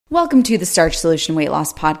Welcome to the Starch Solution Weight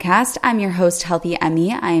Loss Podcast. I'm your host, Healthy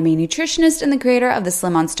Emmy. I am a nutritionist and the creator of the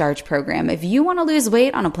Slim on Starch program. If you want to lose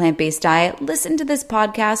weight on a plant-based diet, listen to this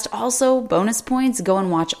podcast. Also, bonus points, go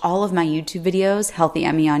and watch all of my YouTube videos, Healthy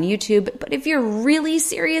Emmy on YouTube. But if you're really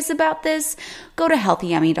serious about this, go to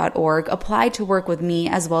healthyemmy.org, apply to work with me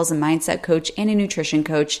as well as a mindset coach and a nutrition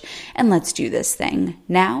coach, and let's do this thing.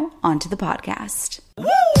 Now, on to the podcast. Woo!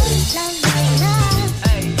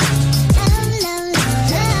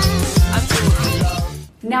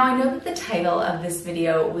 Now, I know that the title of this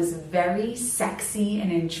video was very sexy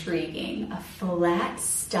and intriguing. A flat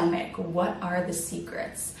stomach, what are the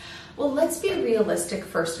secrets? Well, let's be realistic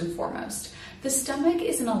first and foremost. The stomach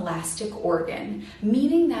is an elastic organ,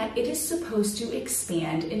 meaning that it is supposed to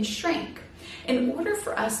expand and shrink. In order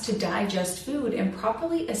for us to digest food and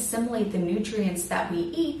properly assimilate the nutrients that we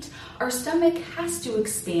eat, our stomach has to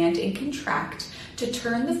expand and contract to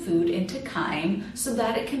turn the food into chyme so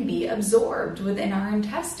that it can be absorbed within our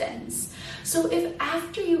intestines. So if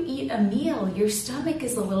after you eat a meal, your stomach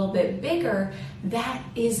is a little bit bigger, that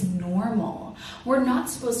is normal. We're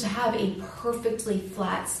not supposed to have a perfectly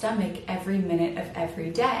flat stomach every minute of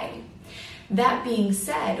every day. That being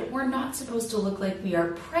said, we're not supposed to look like we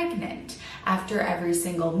are pregnant after every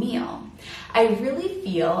single meal. I really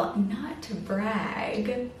feel, not to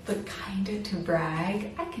brag, but kind of to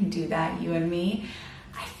brag, I can do that, you and me.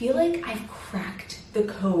 I feel like I've cracked the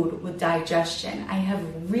code with digestion. I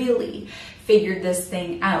have really figured this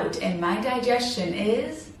thing out, and my digestion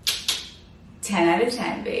is 10 out of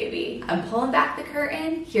 10, baby. I'm pulling back the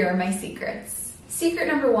curtain. Here are my secrets. Secret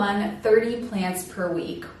number 1, 30 plants per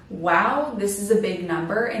week. Wow, this is a big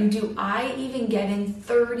number. And do I even get in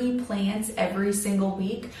 30 plants every single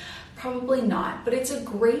week? Probably not, but it's a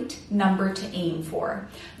great number to aim for.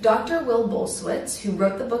 Dr. Will Bulsiewicz, who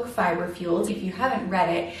wrote the book Fiber Fueled, if you haven't read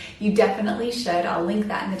it, you definitely should. I'll link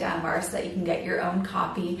that in the down bar so that you can get your own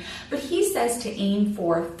copy. But he says to aim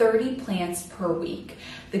for 30 plants per week.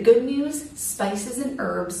 The good news, spices and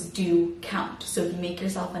herbs do count. So if you make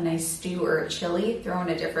yourself a nice stew or a chili, throw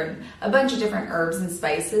in a bunch of different herbs and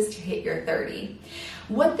spices to hit your 30.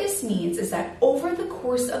 What this means is that over the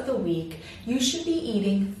course of the week, you should be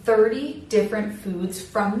eating 30 different foods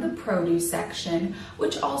from the produce section,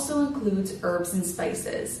 which also includes herbs and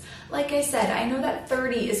spices. Like I said, I know that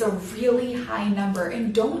 30 is a really high number,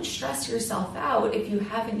 and don't stress yourself out if you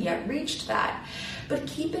haven't yet reached that. But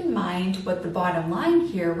keep in mind what the bottom line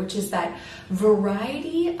here, which is that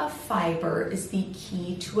variety of fiber is the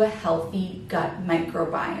key to a healthy gut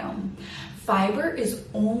microbiome. Fiber is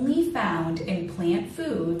only found in plant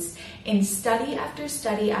foods, and study after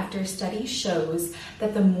study after study shows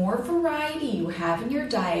that the more variety you have in your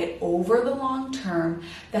diet over the long term,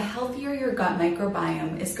 the healthier your gut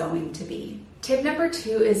microbiome is going to be. Tip number 2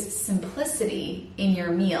 is simplicity in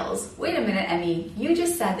your meals. Wait a minute, Emmy, you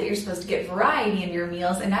just said that you're supposed to get variety in your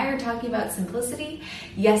meals, and now you're talking about simplicity?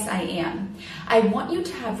 Yes, I am. I want you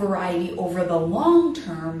to have variety over the long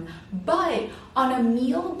term, but on a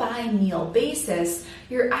meal-by-meal basis,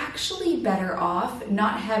 you're actually better off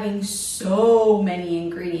not having so many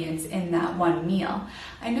ingredients in that one meal.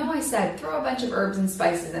 I know I said throw a bunch of herbs and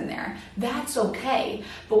spices in there. That's okay.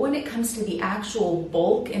 But when it comes to the actual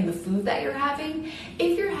bulk in the food that you're having,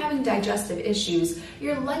 if you're having digestive issues,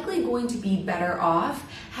 you're likely going to be better off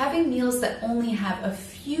having meals that only have a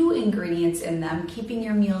few ingredients in them, keeping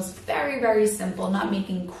your meals very, very simple, not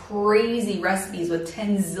making crazy recipes with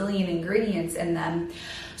 10 zillion ingredients in them,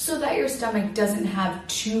 so that your stomach doesn't have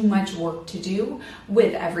too much work to do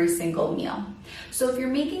with every single meal. So if you're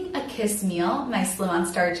making a KISS meal, my Slim on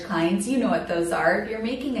Starch clients, you know what those are. If you're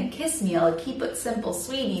making a KISS meal, a keep it simple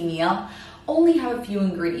sweetie meal, only have a few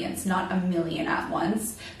ingredients, not a million at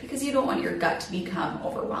once, because you don't want your gut to become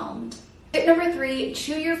overwhelmed. Tip number 3,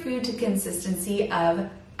 chew your food to consistency of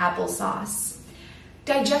applesauce.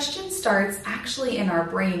 Digestion starts actually in our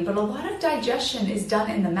brain, but a lot of digestion is done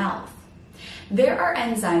in the mouth. There are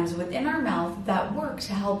enzymes within our mouth that work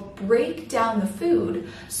to help break down the food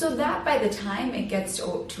so that by the time it gets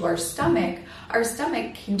to our stomach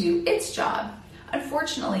can do its job.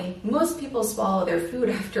 Unfortunately, most people swallow their food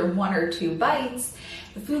after 1 or 2 bites.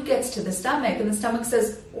 The food gets to the stomach and the stomach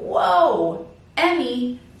says, whoa,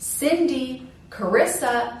 Emmy, Cindy,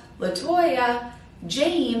 Carissa, Latoya,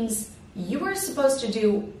 James, you are supposed to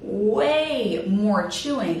do way more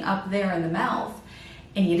chewing up there in the mouth.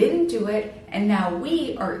 And you didn't do it, and now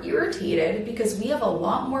we are irritated because we have a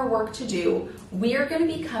lot more work to do. We are going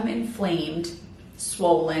to become inflamed,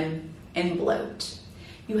 swollen, and bloat.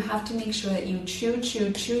 You have to make sure that you chew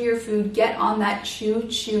your food, get on that chew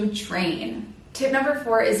train. Tip number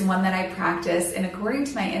 4 is one that I practice, and according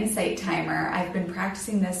to my insight timer, I've been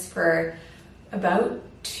practicing this for about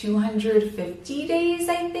 250 days,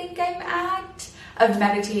 I think I'm at, of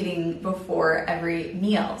meditating before every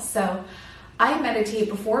meal. So I meditate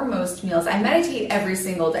before most meals. I meditate every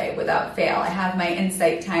single day without fail. I have my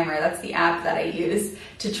insight timer. That's the app that I use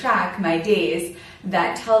to track my days.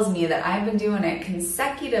 That tells me that I've been doing it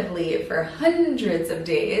consecutively for hundreds of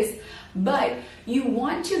days. But you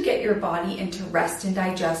want to get your body into rest and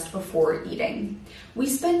digest before eating. We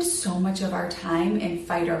spend so much of our time in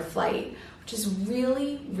fight or flight, which is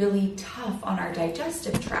really, really tough on our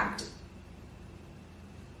digestive tract.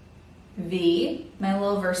 My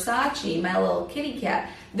little Versace, my little kitty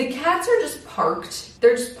cat. The cats are just parked.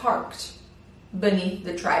 They're just parked beneath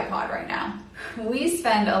the tripod right now. We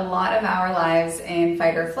spend a lot of our lives in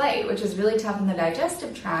fight or flight, which is really tough on the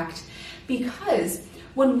digestive tract, because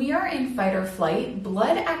when we are in fight or flight,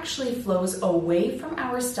 blood actually flows away from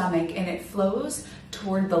our stomach and it flows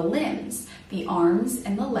toward the limbs, the arms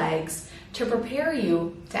and the legs, to prepare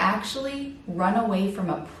you to actually run away from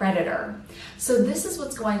a predator. So this is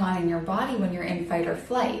what's going on in your body when you're in fight or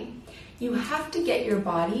flight. You have to get your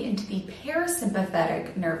body into the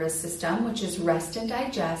parasympathetic nervous system, which is rest and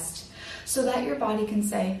digest, so that your body can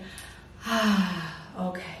say,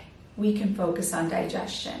 okay, we can focus on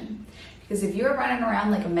digestion. Because if you're running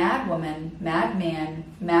around like a mad woman, mad man,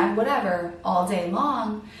 mad whatever all day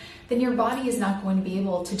long, then your body is not going to be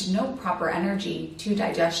able to denote proper energy to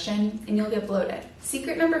digestion and you'll get bloated.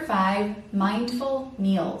 Secret number 5, mindful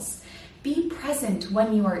meals. Be present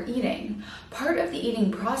when you are eating. Part of the eating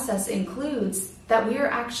process includes that we are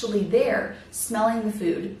actually there, smelling the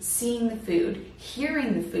food, seeing the food,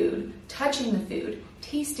 hearing the food, touching the food,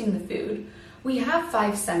 tasting the food. We have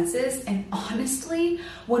 5 senses, and honestly,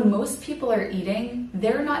 when most people are eating,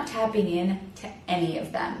 they're not tapping in to any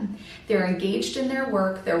of them. They're engaged in their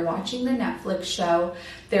work, they're watching the Netflix show,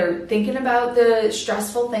 they're thinking about the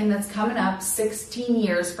stressful thing that's coming up 16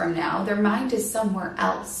 years from now. Their mind is somewhere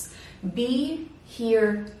else. Be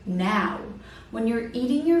here now. When you're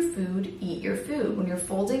eating your food, eat your food. When you're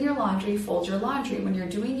folding your laundry, fold your laundry. When you're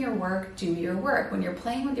doing your work, do your work. When you're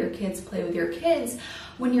playing with your kids, play with your kids.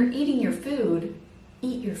 When you're eating your food,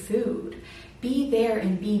 eat your food. Be there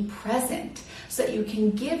and be present so that you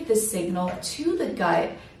can give the signal to the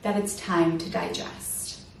gut that it's time to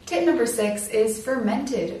digest. Tip number 6 is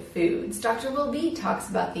fermented foods. Dr. Will B talks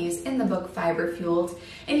about these in the book Fiber Fueled,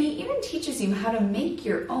 and he even teaches you how to make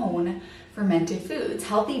your own fermented foods.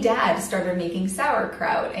 Healthy Dad started making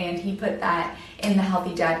sauerkraut, and he put that in the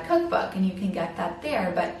Healthy Dad cookbook, and you can get that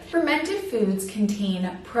there. But fermented foods contain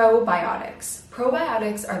probiotics.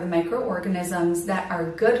 Probiotics are the microorganisms that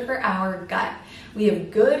are good for our gut. We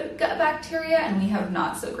have good gut bacteria and we have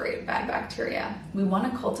not so great bad bacteria. We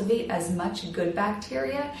want to cultivate as much good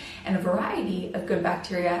bacteria and a variety of good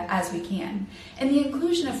bacteria as we can. And the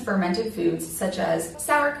inclusion of fermented foods such as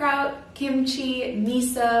sauerkraut, kimchi,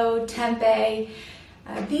 miso, tempeh,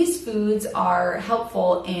 these foods are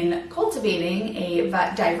helpful in cultivating a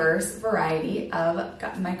diverse variety of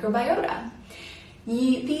gut microbiota.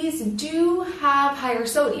 These do have higher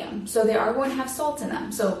sodium, so they are going to have salt in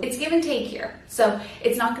them. So it's give and take here. So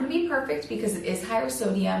it's not going to be perfect because it is higher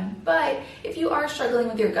sodium, but if you are struggling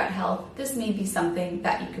with your gut health, this may be something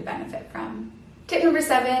that you could benefit from. Tip number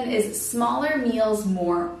 7 is smaller meals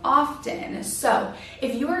more often. So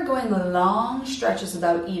if you are going long stretches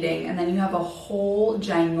without eating and then you have a whole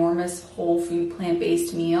ginormous whole food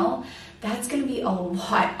plant-based meal, that's going to be a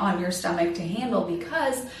lot on your stomach to handle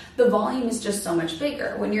because the volume is just so much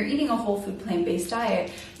bigger. When you're eating a whole food plant-based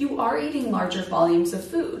diet, you are eating larger volumes of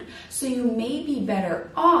food. So you may be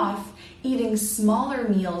better off eating smaller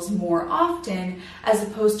meals more often as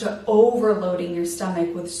opposed to overloading your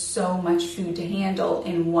stomach with so much food to handle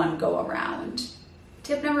in one go around.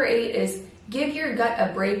 Tip number 8 is give your gut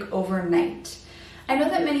a break overnight. I know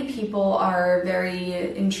that many people are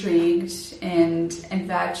very intrigued and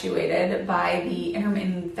infatuated by the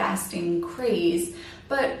intermittent fasting craze,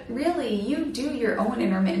 but really you do your own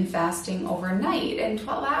intermittent fasting overnight, and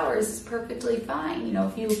 12 hours is perfectly fine. You know,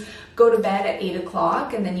 if you go to bed at 8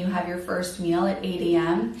 o'clock and then you have your first meal at 8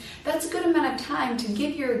 a.m., that's a good amount of time to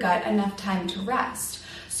give your gut enough time to rest.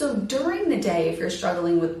 So during the day, if you're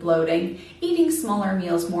struggling with bloating, eating smaller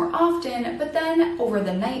meals more often, but then over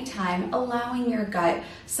the nighttime, allowing your gut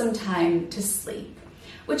some time to sleep.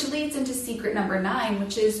 Which leads into secret number 9,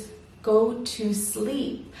 which is go to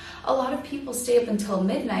sleep. A lot of people stay up until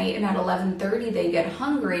midnight and at 11:30 they get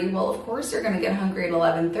hungry. Well, of course you're going to get hungry at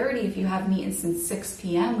 11:30 if you haven't eaten since 6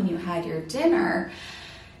 p.m. when you had your dinner.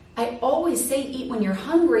 I always say eat when you're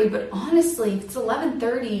hungry, but honestly, if it's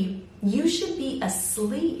 11:30, You should be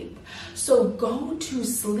asleep. So go to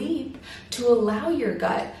sleep to allow your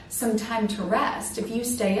gut some time to rest. If you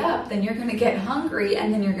stay up, then you're going to get hungry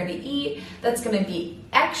and then you're going to eat. That's going to be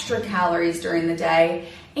extra calories during the day,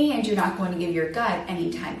 and you're not going to give your gut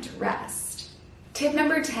any time to rest. Tip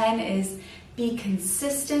number 10 is be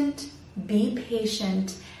consistent, be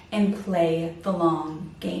patient, and play the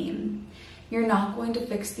long game. You're not going to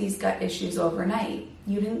fix these gut issues overnight.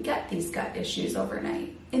 You didn't get these gut issues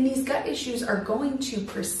overnight. And these gut issues are going to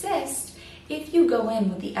persist if you go in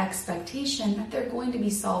with the expectation that they're going to be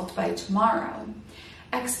solved by tomorrow.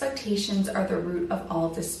 Expectations are the root of all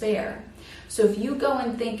despair. So if you go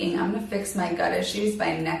in thinking, I'm going to fix my gut issues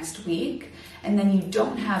by next week, and then you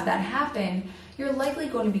don't have that happen, you're likely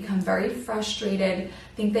going to become very frustrated,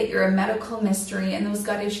 think that you're a medical mystery, and those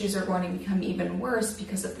gut issues are going to become even worse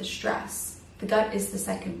because of the stress. The gut is the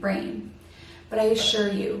second brain. But I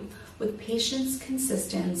assure you, with patience,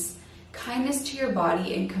 consistency, kindness to your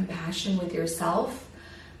body, and compassion with yourself,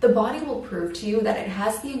 the body will prove to you that it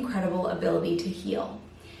has the incredible ability to heal.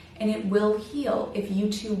 And it will heal if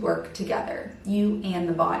you two work together, you and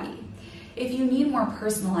the body. If you need more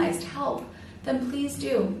personalized help, then please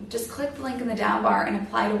do. Just click the link in the down bar and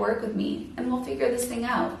apply to work with me, and we'll figure this thing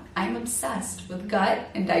out. I'm obsessed with gut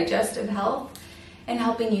and digestive health and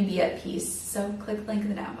helping you be at peace. So click the link in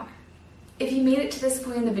the down bar. If you made it to this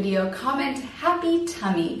point in the video, comment happy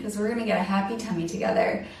tummy, because we're gonna get a happy tummy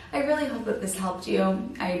together. I really hope that this helped you.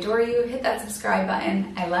 I adore you. Hit that subscribe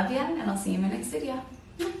button. I love you, and I'll see you in my next video.